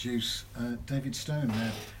introduce David Stone.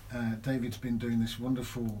 David's been doing this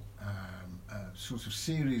wonderful sort of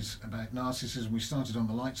series about narcissism. We started on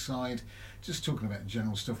the light side, just talking about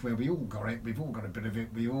general stuff where we all got it, we've all got a bit of it,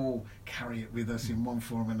 we all carry it with us in one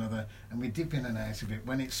form or another, and we dip in and out of it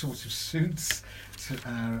when it sort of suits to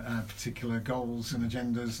our particular goals and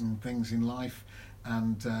agendas and things in life,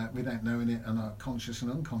 and without knowing it on our conscious and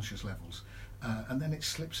unconscious levels. And then it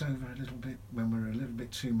slips over a little bit when we're a little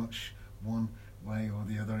bit too much one way or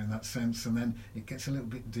the other in that sense, and then it gets a little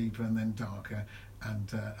bit deeper and then darker,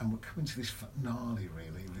 and we're coming to this finale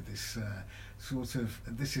really with this sort of,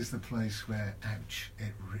 this is the place where, ouch,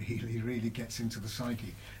 it really gets into the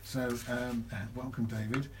psyche. So welcome,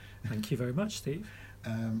 David. Thank you very much, Steve.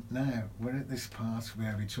 Now we're at this part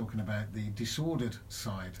where we're talking about the disordered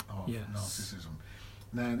side of narcissism.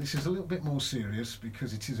 Now this is a little bit more serious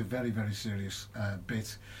because it is a very serious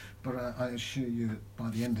bit, but I assure you that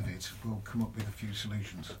by the end of it we'll come up with a few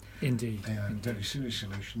solutions. Indeed. Very serious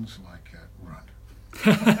solutions like run.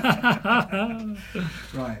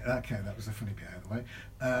 Right, okay, that was the funny bit out of the way.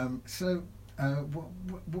 So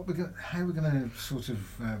what we're going, how we're going to sort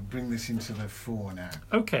of bring this into the fore now?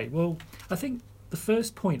 Okay, well, I think the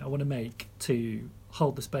first point I want to make to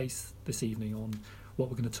hold the space this evening on what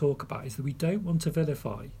we're going to talk about is that we don't want to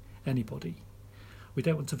vilify anybody. We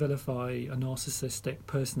don't want to vilify a narcissistic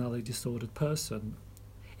personality disordered person.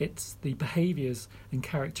 It's the behaviours and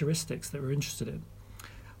characteristics that we're interested in.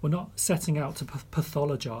 We're not setting out to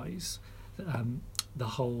pathologise the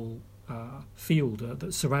whole field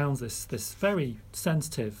that surrounds this very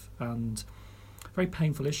sensitive and very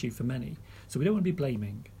painful issue for many. So we don't want to be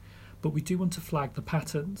blaming, but we do want to flag the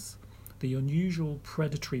patterns, the unusual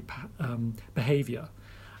predatory behaviour,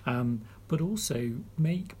 but also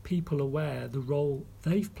make people aware the role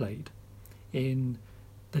they've played in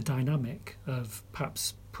the dynamic of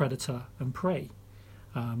perhaps predator and prey.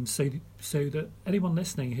 So that anyone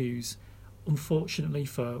listening who's unfortunately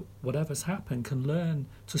for whatever's happened can learn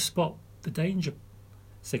to spot the danger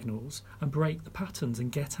signals and break the patterns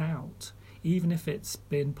and get out, even if it's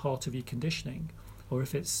been part of your conditioning, or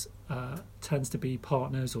if it's tends to be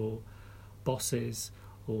partners or bosses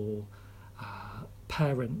or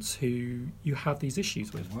parents who you have these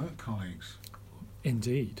issues with. Work colleagues.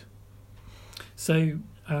 Indeed. So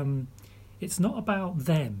it's not about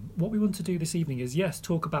them. What we want to do this evening is, yes,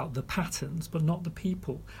 talk about the patterns, but not the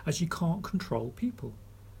people, as you can't control people.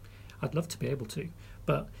 I'd love to be able to,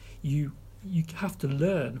 but you have to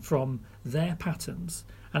learn from their patterns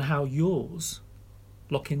and how yours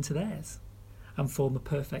lock into theirs and form a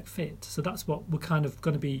perfect fit. So that's what we're kind of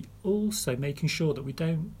going to be also making sure that we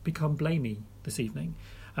don't become blamey this evening,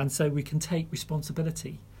 and so we can take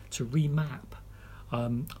responsibility to remap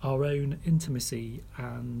our own intimacy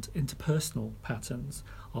and interpersonal patterns,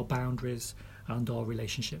 our boundaries and our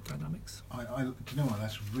relationship dynamics. Do you know what,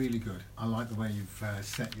 that's really good. I like the way you've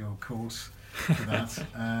set your course for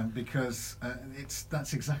that, because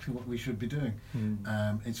that's exactly what we should be doing.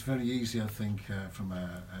 It's very easy, I think, from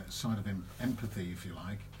a side of empathy, if you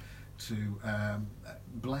like, to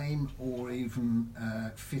blame or even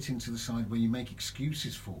fit into the side where you make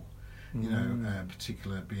excuses for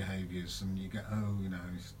particular behaviours, and you go,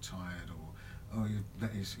 he's tired, or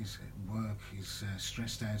he's at work, he's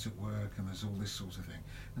stressed out at work, and there's all this sort of thing,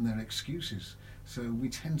 and they're excuses. So we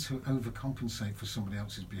tend to overcompensate for somebody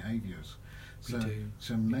else's behaviours.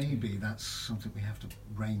 So maybe that's something we have to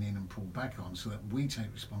rein in and pull back on, so that we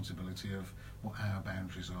take responsibility of what our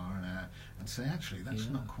boundaries are and say, actually, that's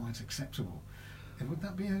not quite acceptable. Would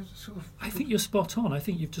that be a sort of... I think you're spot on. I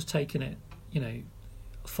think you've just taken it,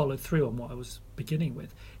 followed through on what I was beginning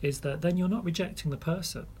with, is that then you're not rejecting the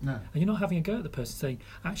person. No. And you're not having a go at the person saying,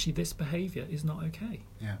 actually, this behaviour is not okay.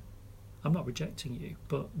 Yeah. I'm not rejecting you,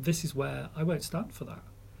 but this is where I won't stand for that.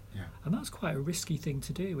 Yeah. And that's quite a risky thing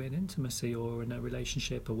to do in intimacy or in a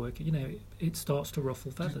relationship or work. It starts to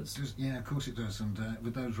ruffle feathers. Yeah, of course it does. And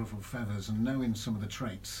with those ruffled feathers and knowing some of the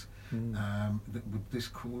traits, would this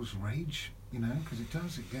cause rage? Because it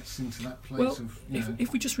does. It gets into that place of...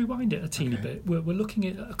 If we just rewind it a teeny bit, we're looking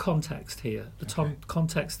at a context here, the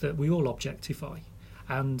context that we all objectify.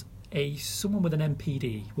 And someone with an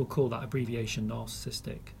NPD, we'll call that abbreviation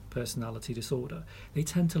Narcissistic Personality Disorder, they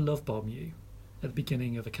tend to love bomb you at the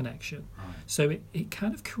beginning of a connection. Right. So it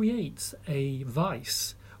kind of creates a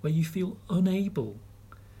vice where you feel unable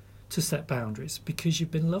to set boundaries because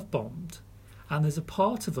you've been love bombed. And there's a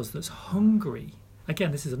part of us that's hungry.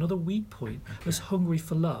 Again, this is another weak point. That's hungry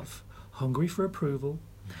for love, hungry for approval.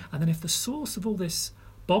 And then if the source of all this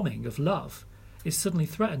bombing of love is suddenly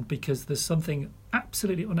threatened because there's something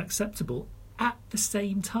absolutely unacceptable at the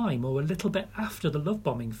same time or a little bit after the love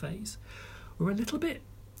bombing phase, we're a little bit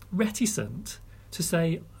reticent to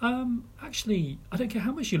say, actually, I don't care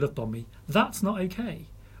how much you love bomb me, that's not okay.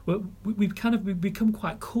 We've become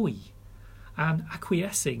quite coy and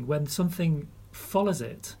acquiescing when something follows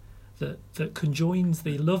it that conjoins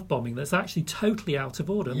the love bombing that's actually totally out of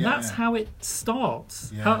order. And that's how it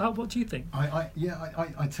starts. Yeah. What do you think? I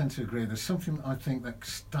tend to agree. There's something I think that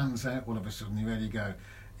stands out all of a sudden.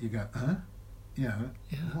 You go, huh? You know,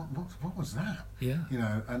 what was that? Yeah. You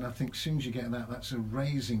know, and I think as soon as you get that, that's a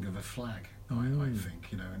raising of a flag. I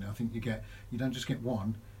think, you know, and I think you don't just get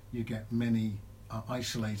one, you get many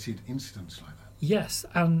isolated incidents like that. Yes,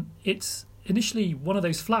 and it's initially one of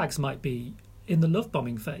those flags might be in the love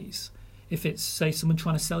bombing phase. If it's, say, someone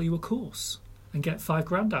trying to sell you a course and get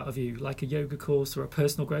 $5,000 out of you, like a yoga course or a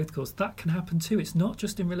personal growth course, that can happen too. It's not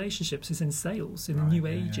just in relationships, it's in sales, in the new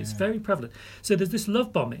age. It's very prevalent. So there's this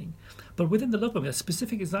love bombing, but within the love bombing, a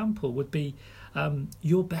specific example would be,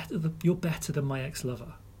 you're better than my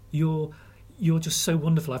ex-lover. You're just so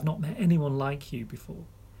wonderful. I've not met anyone like you before.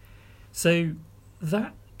 So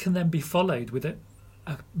that can then be followed with a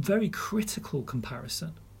very critical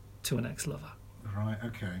comparison to an ex-lover. Right.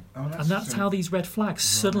 Okay. And that's how these red flags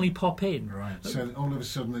suddenly pop in. Right. So all of a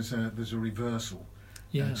sudden there's a reversal.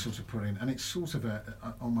 Yeah. Sort of put in, and it's sort of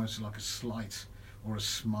almost like a slight or a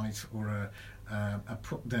smite or a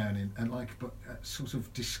put down in, and but sort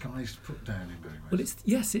of disguised put down in many ways.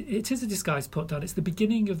 Well, it is a disguised put down. It's the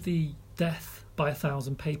beginning of the death by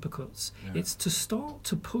 1,000 paper cuts. Yeah. It's to start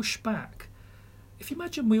to push back. If you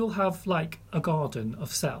imagine we all have like a garden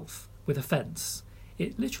of self with a fence,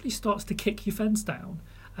 it literally starts to kick your fence down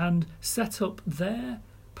and set up their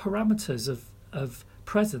parameters of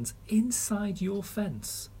presence inside your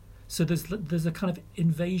fence. So there's a kind of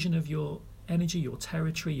invasion of your energy, your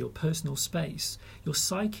territory, your personal space, your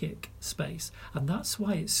psychic space, and that's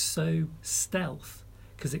why it's so stealth,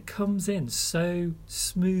 because it comes in so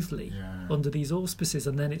smoothly under these auspices,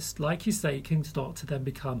 and then it's like you say, it can start to then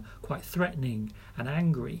become quite threatening and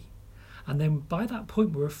angry, and then by that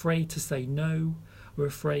point we're afraid to say no. We're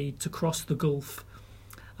afraid to cross the gulf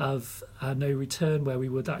of no return, where we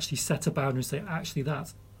would actually set a boundary and say, actually,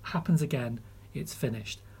 that happens again, it's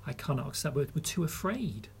finished. I cannot accept. We're too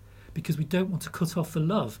afraid because we don't want to cut off the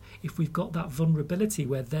love if we've got that vulnerability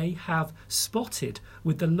where they have spotted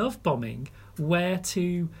with the love bombing where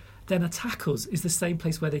to then attack us is the same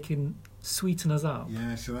place where they can sweeten us up.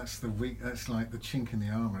 Yeah, so that's that's like the chink in the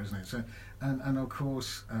armour, isn't it? So, and of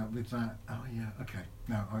course, with that, okay.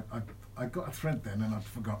 Now, I got a thread then and I'd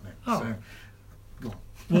forgotten it. Oh. So, go on.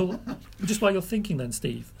 Well, just while you're thinking then,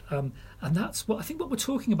 Steve, and that's what I think what we're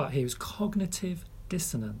talking about here is cognitive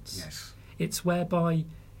dissonance. Yes. It's whereby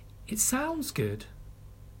it sounds good.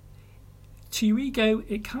 To your ego,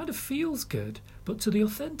 it kind of feels good, but to the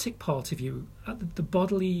authentic part of you, the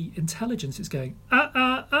bodily intelligence, it's going,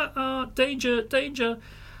 danger, danger.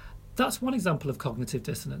 That's one example of cognitive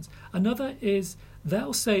dissonance. Another is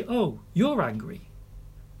they'll say, oh, you're angry.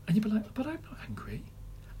 And you'll be like, but I'm not angry.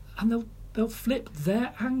 And they'll flip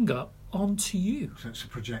their anger onto you. So it's a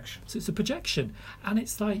projection. So it's a projection. And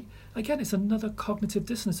it's like, again, it's another cognitive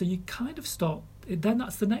dissonance. So you kind of stop, then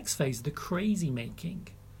that's the next phase, the crazy making.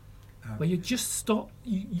 Where you just stop,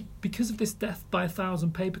 you, because of this death by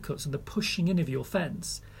 1,000 paper cuts and the pushing in of your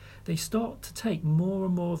fence, they start to take more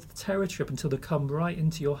and more of the territory up until they come right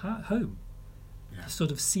into your home, the sort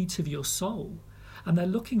of seat of your soul. And they're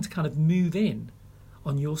looking to kind of move in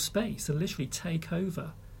on your space and literally take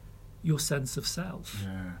over your sense of self.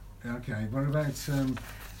 Yeah. Okay. What about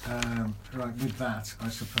right with that? I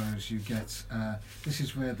suppose you get this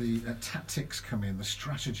is where the tactics come in, the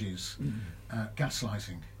strategies,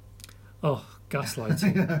 gaslighting. Oh,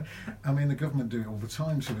 gaslighting! I mean, the government do it all the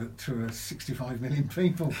time to 65 million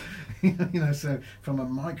people. So from a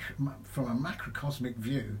macrocosmic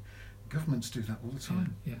view, governments do that all the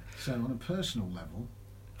time. Yeah. So on a personal level,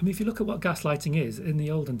 I mean, if you look at what gaslighting is, in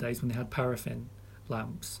the olden days when they had paraffin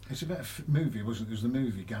lamps, it's about a movie, wasn't it? It was the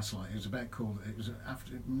movie Gaslight. It was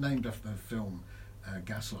named after the film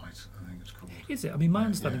Gaslight, I think it's called. Is it? I mean, my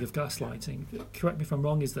understanding of gaslighting, correct me if I'm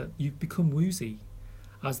wrong, is that you become woozy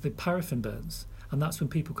as the paraffin burns, and that's when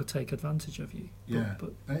people could take advantage of you.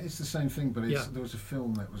 But it's the same thing, but there was a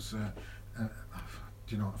film that was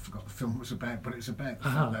do you know what, I forgot the film was about, but it's about the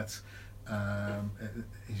fact that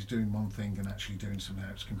he's doing one thing and actually doing something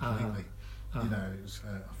else completely. It was,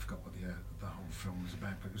 I forgot what the whole film was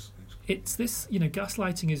about, but it's this,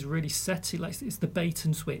 gaslighting is really setting, like it's the bait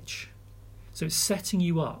and switch. So it's setting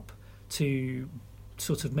you up to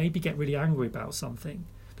sort of maybe get really angry about something,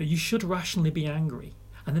 that you should rationally be angry.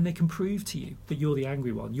 And then they can prove to you that you're the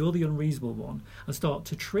angry one, you're the unreasonable one, and start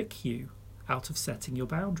to trick you out of setting your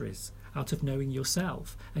boundaries. out of knowing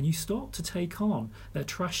yourself, and you start to take on their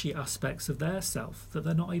trashy aspects of their self that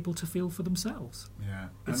they're not able to feel for themselves. Yeah,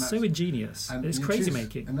 it's so ingenious. It's crazy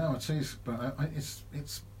making. No, it is, but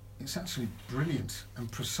it's actually brilliant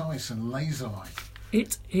and precise and laser-like.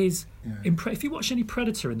 It is. Yeah. If you watch any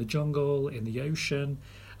predator in the jungle, in the ocean,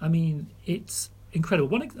 I mean, it's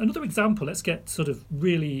incredible. Another example, let's get sort of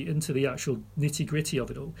really into the actual nitty-gritty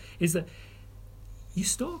of it all, is that you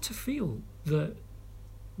start to feel that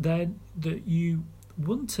you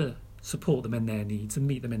want to support them in their needs and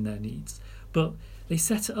meet them in their needs, but they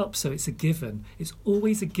set it up so it's a given. It's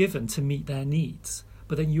always a given to meet their needs,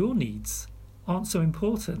 but then your needs aren't so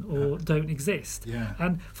important or don't exist. Yeah.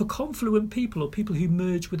 And for confluent people, or people who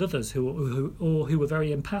merge with others who are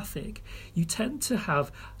very empathic, you tend to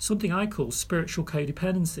have something I call spiritual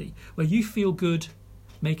codependency, where you feel good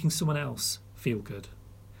making someone else feel good.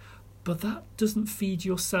 But that doesn't feed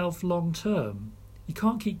yourself long term. You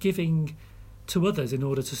can't keep giving to others in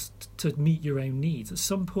order to meet your own needs. At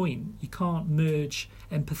some point, you can't merge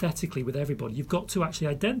empathetically with everybody. You've got to actually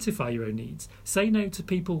identify your own needs, say no to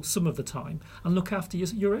people some of the time, and look after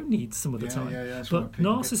your own needs some of the time. But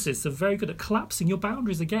narcissists are very good at collapsing your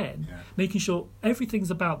boundaries again, making sure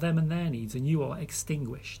everything's about them and their needs, and you are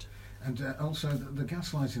extinguished. And also the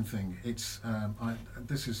gaslighting thing. It's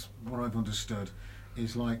this is what I've understood.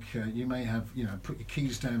 Is like you may have, put your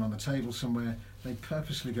keys down on the table somewhere. They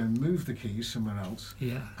purposely go and move the keys somewhere else.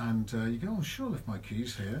 Yeah. And you go, oh, sure, I left my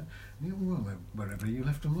keys here. And you go, well, they're wherever you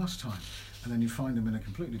left them last time. And then you find them in a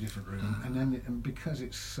completely different room. And because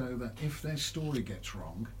it's so that if their story gets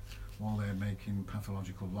wrong while they're making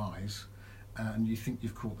pathological lies, and you think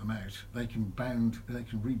you've caught them out, they can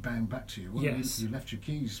rebound back to you. Well, you left your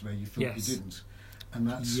keys where you thought you didn't. And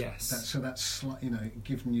that's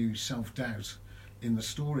giving you self-doubt in the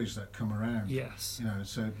stories that come around. Yes.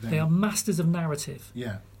 So they are masters of narrative.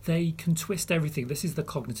 Yeah. They can twist everything. This is the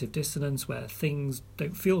cognitive dissonance, where things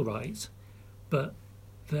don't feel right, but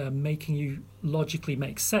they're making you logically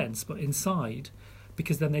make sense, but inside,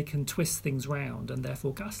 because then they can twist things round and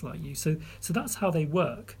therefore gaslight you. So that's how they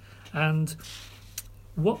work. And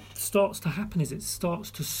what starts to happen is it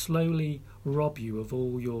starts to slowly rob you of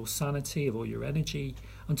all your sanity, of all your energy,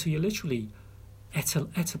 until you're literally et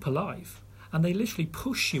up alive. And they literally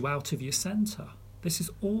push you out of your centre. This is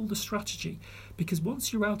all the strategy. Because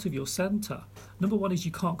once you're out of your centre, number one is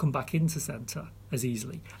you can't come back into centre as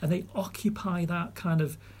easily. And they occupy that kind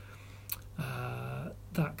of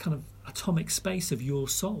atomic space of your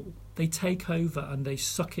soul. They take over and they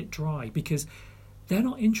suck it dry, because they're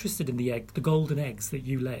not interested in the golden eggs that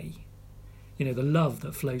you lay. The love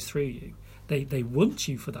that flows through you. They want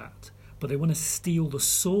you for that, but they want to steal the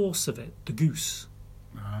source of it, the goose.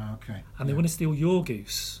 Okay. And they want to steal your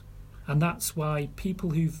goose. And that's why people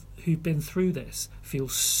who've been through this feel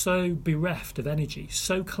so bereft of energy,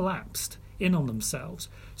 so collapsed in on themselves,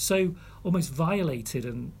 so almost violated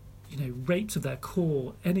and raped of their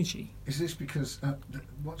core energy. Is this because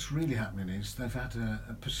what's really happening is they've had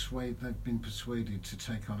they've been persuaded to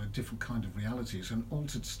take on a different kind of reality. It's an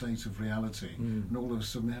altered state of reality, and all of a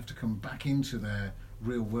sudden they have to come back into their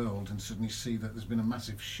real world and suddenly see that there's been a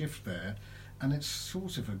massive shift there. And it's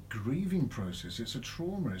sort of a grieving process. It's a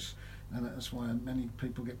trauma, and that's why many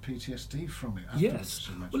people get PTSD from it. Yes.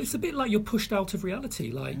 Well, it's a bit like you're pushed out of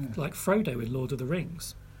reality, like Frodo in Lord of the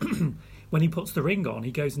Rings. When he puts the ring on,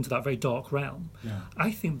 he goes into that very dark realm. Yeah.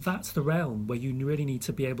 I think that's the realm where you really need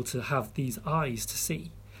to be able to have these eyes to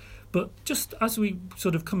see. But just as we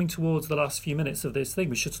sort of coming towards the last few minutes of this thing,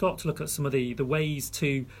 we should start to look at some of the ways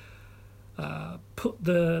to put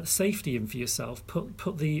the safety in for yourself,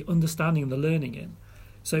 put the understanding and the learning in.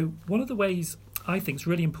 So one of the ways I think is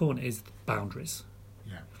really important is boundaries.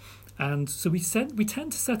 Yeah. And so we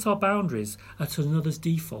tend to set our boundaries at another's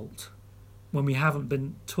default when we haven't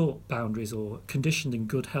been taught boundaries or conditioned in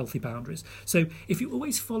good, healthy boundaries. So if you're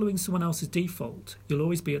always following someone else's default, you'll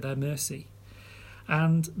always be at their mercy.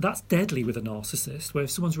 And that's deadly with a narcissist, where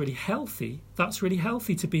if someone's really healthy, that's really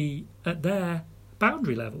healthy to be at their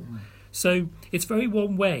boundary level. So it's very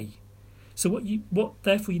one way. So what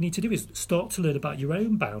therefore you need to do is start to learn about your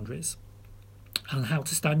own boundaries and how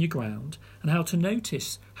to stand your ground and how to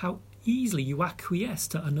notice how easily you acquiesce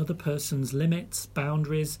to another person's limits,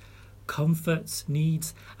 boundaries, comforts,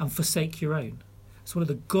 needs, and forsake your own. It's one of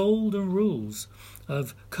the golden rules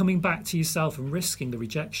of coming back to yourself and risking the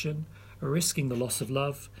rejection, or risking the loss of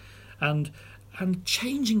love, and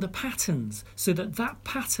changing the patterns so that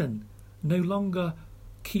pattern no longer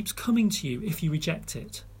keeps coming to you if you reject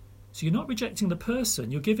it. So you're not rejecting the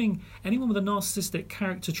person, you're giving anyone with a narcissistic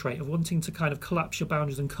character trait of wanting to kind of collapse your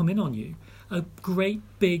boundaries and come in on you a great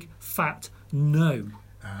big fat no.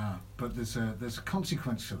 But there's a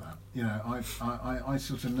consequence to that. You know, I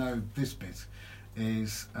sort of know this bit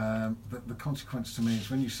is that the consequence to me is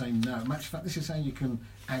when you say no. Matter of fact, this is how you can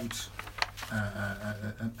out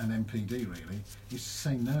an MPD. Really, is to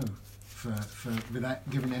say no for without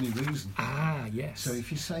giving any reason. Yes. So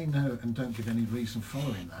if you say no and don't give any reason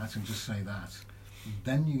following that, and just say that,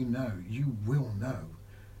 then you will know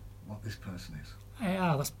what this person is.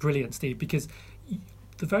 Yeah, that's brilliant, Steve, because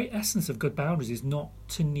the very essence of good boundaries is not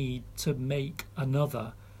to need to make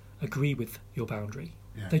another agree with your boundary.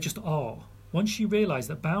 Yeah. They just are. Once you realise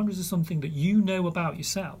that boundaries are something that you know about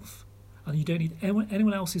yourself and you don't need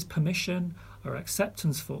anyone else's permission or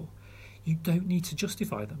acceptance for, you don't need to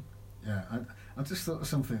justify them. Yeah, I just thought of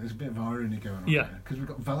something. There's a bit of irony going on Yeah. here because we've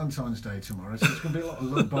got Valentine's Day tomorrow, so there's going to be a lot of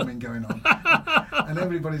love bombing going on, and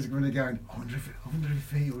everybody's going to be going, I wonder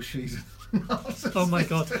if he or she's a narcissist. Oh my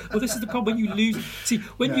God! Well, this is the problem. When you lose, you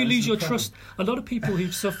lose your trust. A lot of people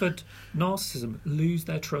who've suffered narcissism lose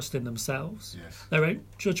their trust in themselves, Yes. their own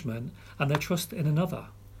judgment, and their trust in another.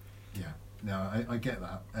 Yeah, no, I get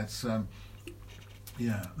that. It's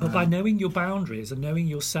yeah. But by knowing your boundaries and knowing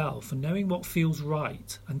yourself and knowing what feels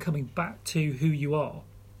right and coming back to who you are,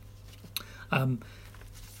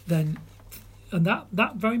 then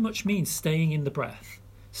that very much means staying in the breath,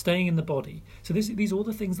 staying in the body. So these are all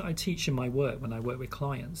the things that I teach in my work when I work with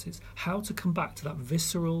clients. It's how to come back to that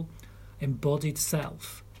visceral, embodied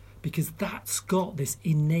self, because that's got this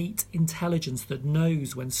innate intelligence that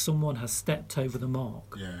knows when someone has stepped over the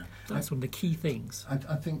mark. Yeah. That's one of the key things.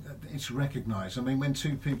 I think that it's recognised. I mean, when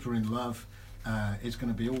two people are in love, it's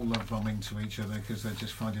going to be all love bombing to each other because they're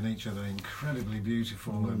just finding each other incredibly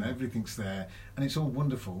beautiful and everything's there and it's all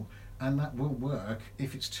wonderful. And that will work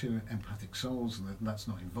if it's two empathic souls and that's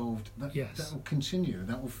not involved. That will continue.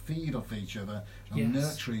 That will feed off each other and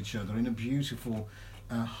nurture each other in a beautiful,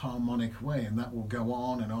 harmonic way, and that will go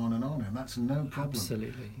on and on and on, and that's no problem.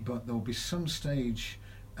 Absolutely. But there will be some stage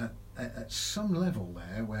at some level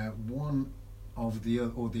there where one of the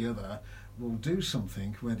other will do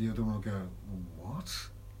something where the other one will go, what?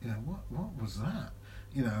 You know, what was that?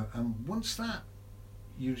 You know, and once that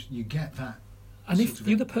you get that. And if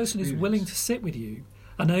the other person is willing to sit with you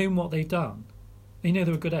and own what they've done, you know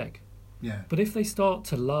they're a good egg. Yeah. But if they start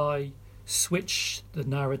to lie, switch the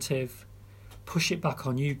narrative, push it back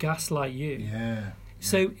on you, gaslight you. Yeah.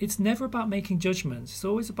 So it's never about making judgments. It's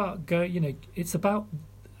always about it's about,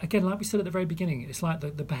 again, like we said at the very beginning, it's like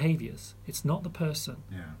the behaviours. It's not the person.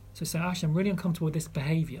 Yeah. So say, actually, I'm really uncomfortable with this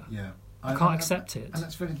behaviour. Yeah. I can't accept it. And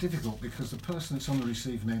that's very difficult because the person that's on the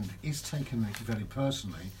receiving end is taking it very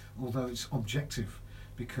personally, although it's objective,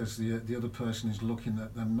 because the other person is looking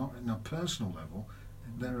at them not in a personal level.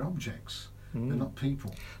 They're objects. They're not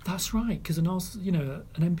people. That's right, because an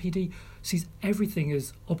MPD sees everything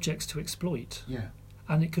as objects to exploit. Yeah.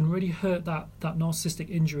 And it can really hurt that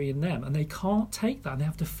narcissistic injury in them, and they can't take that, and they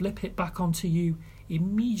have to flip it back onto you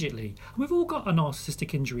immediately. And we've all got a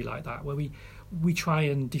narcissistic injury like that, where we try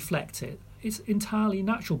and deflect it. It's entirely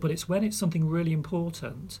natural, but it's when it's something really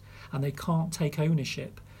important, and they can't take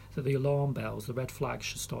ownership, that the alarm bells, the red flags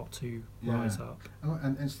should start to rise up. Oh,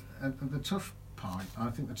 and the tough part, I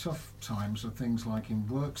think the tough times are things like in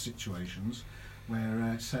work situations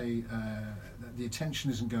where, say, the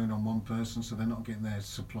attention isn't going on one person, so they're not getting their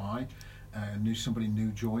supply, somebody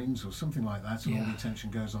new joins or something like that, and all the attention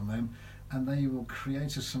goes on them, and they will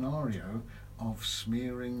create a scenario of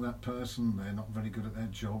smearing that person. They're not very good at their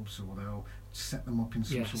jobs, or they'll set them up in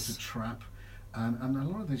some sort of trap. And a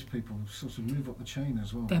lot of these people sort of move up the chain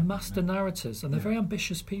as well. They're master narrators, and they're very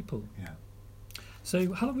ambitious people. Yeah.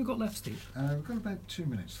 So how long have we got left, Steve? We've got about 2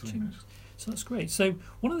 minutes, 3 minutes. So that's great. So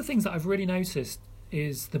one of the things that I've really noticed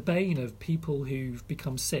is the bane of people who've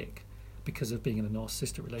become sick because of being in a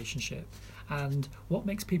narcissistic relationship. And what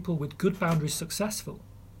makes people with good boundaries successful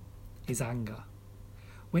is anger.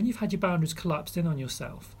 When you've had your boundaries collapsed in on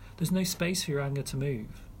yourself, there's no space for your anger to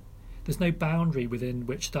move. There's no boundary within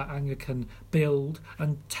which that anger can build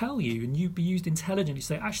and tell you, and you be used intelligently to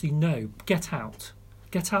say, actually, no, get out,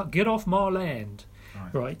 get off my land.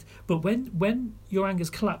 Right? But when your anger's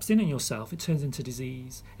collapsed in on yourself, it turns into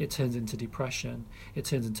disease, it turns into depression, it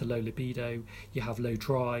turns into low libido, you have low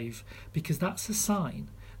drive, because that's a sign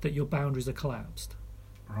that your boundaries are collapsed.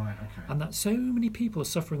 Right, okay. And that so many people are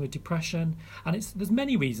suffering with depression, and there's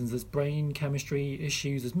many reasons. There's brain chemistry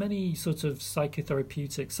issues, there's many sort of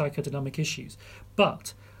psychotherapeutic, psychodynamic issues.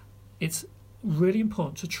 But it's really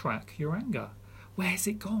important to track your anger. Where's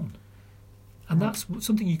it gone? And that's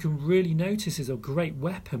something you can really notice is a great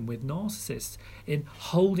weapon with narcissists in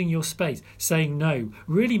holding your space, saying no,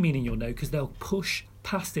 really meaning your no, because they'll push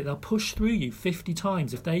past it. They'll push through you 50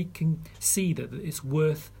 times if they can see that it's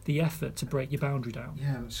worth the effort to break your boundary down.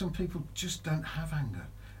 Yeah, but some people just don't have anger.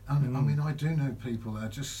 I mean, I do know people that are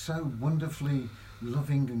just so wonderfully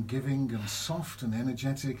loving and giving and soft and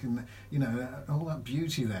energetic, and all that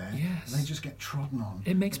beauty there. Yes. They just get trodden on.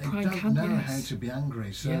 It makes pride count. They don't know how to be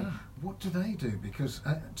angry. So what do they do? Because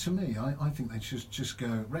to me, I think they should just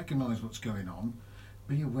go recognise what's going on,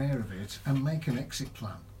 be aware of it, and make an exit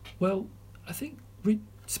plan. Well, I think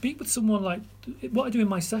speak with someone like what I do in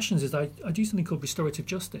my sessions is I do something called restorative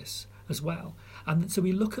justice as well. And so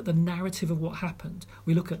we look at the narrative of what happened.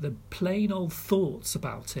 We look at the plain old thoughts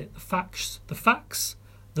about it, the facts,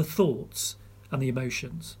 the thoughts, and the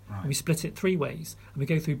emotions. Right. And we split it 3 ways. And we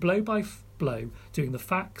go through blow by blow, doing the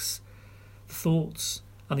facts, the thoughts,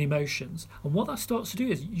 and the emotions. And what that starts to do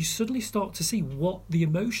is you suddenly start to see what the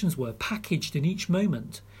emotions were packaged in each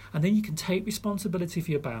moment. And then you can take responsibility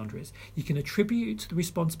for your boundaries. You can attribute the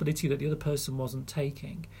responsibility that the other person wasn't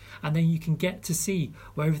taking. And then you can get to see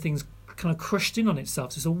where everything's kind of crushed in on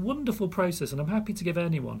itself. So it's a wonderful process, and I'm happy to give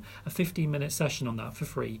anyone a 15-minute session on that for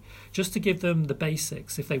free, just to give them the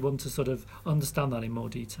basics if they want to sort of understand that in more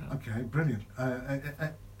detail. Okay, brilliant.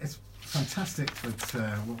 It's fantastic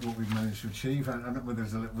that what we've managed to achieve. I don't know whether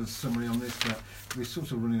there's a little summary on this, but we're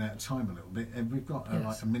sort of running out of time a little bit. We've got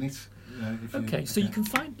like a minute. So you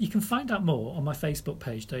can find out more on my Facebook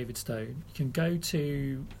page, David Stone. You can go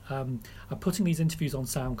to I'm putting these interviews on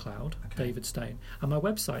SoundCloud, David Stone, and my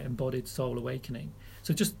website, Embodied Soul Awakening.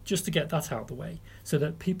 So just to get that out of the way, so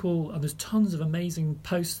that people, and there's tons of amazing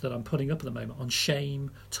posts that I'm putting up at the moment on shame,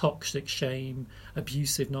 toxic shame,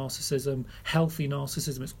 abusive narcissism, healthy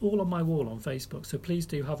narcissism. It's all on my wall on Facebook. So please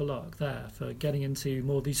do have a look there for getting into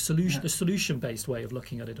more the solution-based way of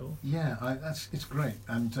looking at it all. Yeah, it's great,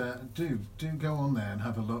 and do go on there and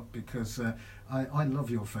have a look, because I love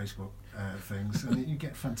your Facebook things, and you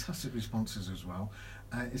get fantastic responses as well.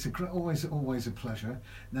 It's always a pleasure.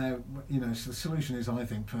 Now, so the solution is, I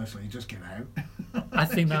think personally, just get out. I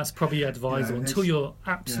think that's probably advisable until you're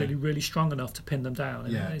absolutely really strong enough to pin them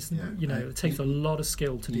down. It takes a lot of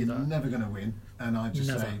skill to do that. You're never going to win, and I just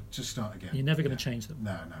say, just start again. You're never going to change them.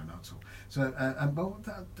 No, not at all. So,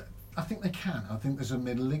 I think they can. I think there's a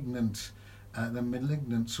malignant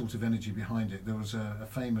sort of energy behind it. There was a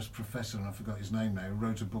famous professor, and I forgot his name now, who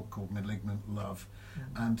wrote a book called Malignant Love,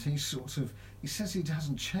 and he says he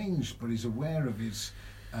hasn't changed, but he's aware of his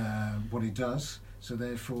what he does, so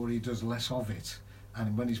therefore he does less of it.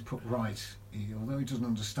 And when he's put right, although he doesn't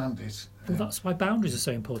understand it... Well, that's why boundaries are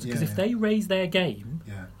so important, because if they raise their game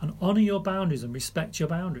and honour your boundaries and respect your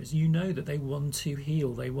boundaries, you know that they want to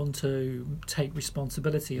heal, they want to take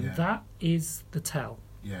responsibility, and that is the tell.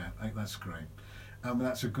 Yeah, that's great.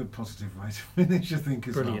 That's a good positive way to finish, I think,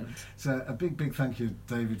 as Brilliant. Well. So a big thank you,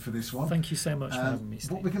 David, for this one. Thank you so much for having me,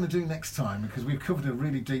 Steve. What we're going to do next time, because we've covered a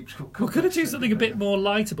really deep... We're going to do something a bit more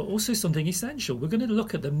lighter, but also something essential. We're going to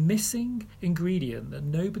look at the missing ingredient that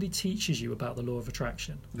nobody teaches you about the law of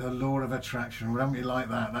attraction. The law of attraction. Well, don't we like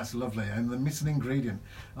that? That's lovely. And the missing ingredient.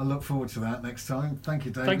 I look forward to that next time. Thank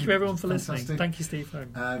you, David. Thank you, everyone, for listening. Thank you, Steve.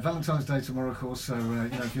 Valentine's Day tomorrow, of course, so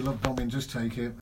if you love bombing, just take it.